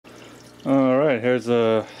Alright, here's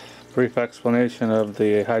a brief explanation of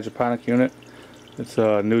the hydroponic unit. It's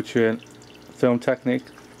a nutrient film technique.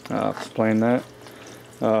 I'll explain that.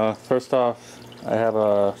 First off, I have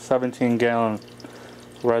a 17-gallon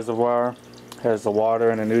reservoir. It has the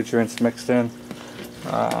water and the nutrients mixed in.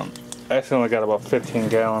 I actually only got about 15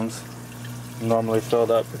 gallons normally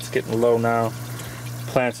filled up. It's getting low now.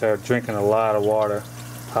 Plants are drinking a lot of water,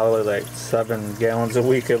 probably like 7 gallons a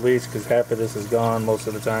week at least, because half of this is gone most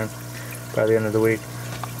of the time by the end of the week.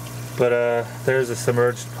 But there's a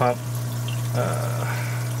submerged pump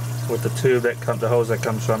with the tube that comes, the hose that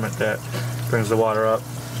comes from it that brings the water up.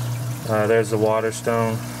 There's the water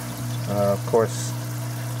stone. Of course,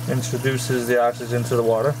 introduces the oxygen to the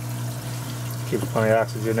water. Keeps plenty of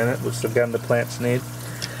oxygen in it, which again the plants need.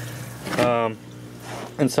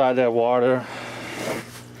 Inside that water,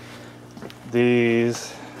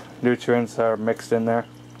 these nutrients are mixed in there.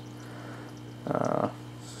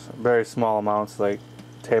 Very small amounts, like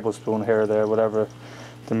tablespoon here or there, whatever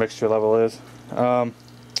the mixture level is.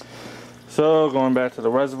 So going back to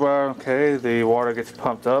the reservoir, okay, the water gets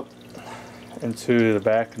pumped up into the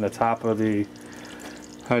back and the top of the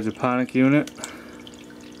hydroponic unit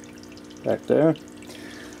back there.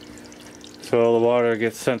 So the water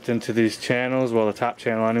gets sent into these channels, well, the top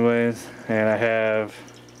channel anyways, and I have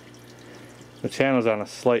the channels on a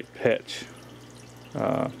slight pitch,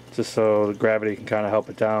 just so the gravity can kind of help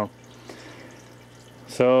it down.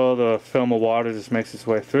 So the film of water just makes its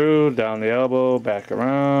way through, down the elbow, back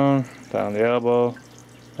around, down the elbow,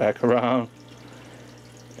 back around,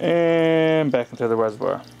 and back into the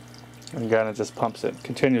reservoir. And again, it just pumps it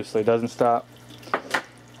continuously, doesn't stop.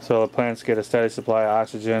 So the plants get a steady supply of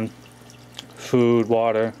oxygen, food,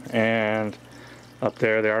 water, and up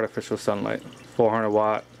there the artificial sunlight, 400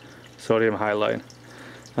 watt sodium highlight.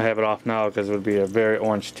 I have it off now because it would be a very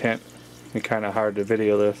orange tint. It'd be kind of hard to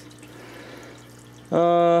video this.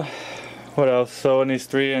 What else? So in these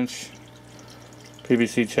 3-inch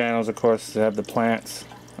PVC channels, of course, they have the plants,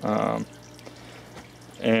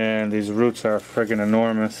 and these roots are friggin'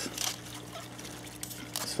 enormous.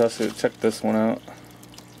 Especially, check this one out.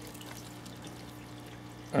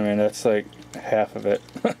 I mean, that's like half of it.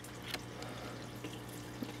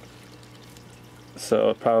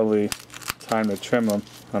 So probably time to trim them.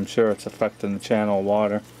 I'm sure it's affecting the channel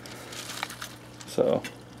water. So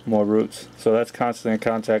more roots. So that's constantly in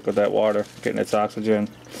contact with that water, getting its oxygen,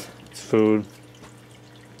 its food.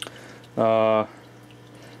 That's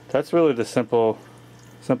really the simple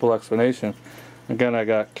explanation. Again, I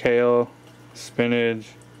got kale, spinach,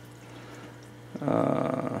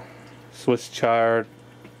 Swiss chard.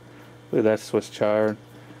 I believe that's Swiss chard.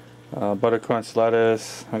 Buttercrunch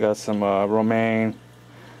lettuce. I got some romaine,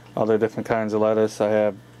 other different kinds of lettuce. I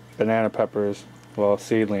have banana peppers, well,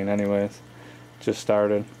 seedling anyways, just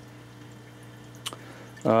started.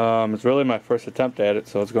 It's really my first attempt at it,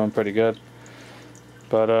 so it's going pretty good.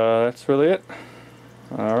 But that's really it.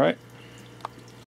 Alright.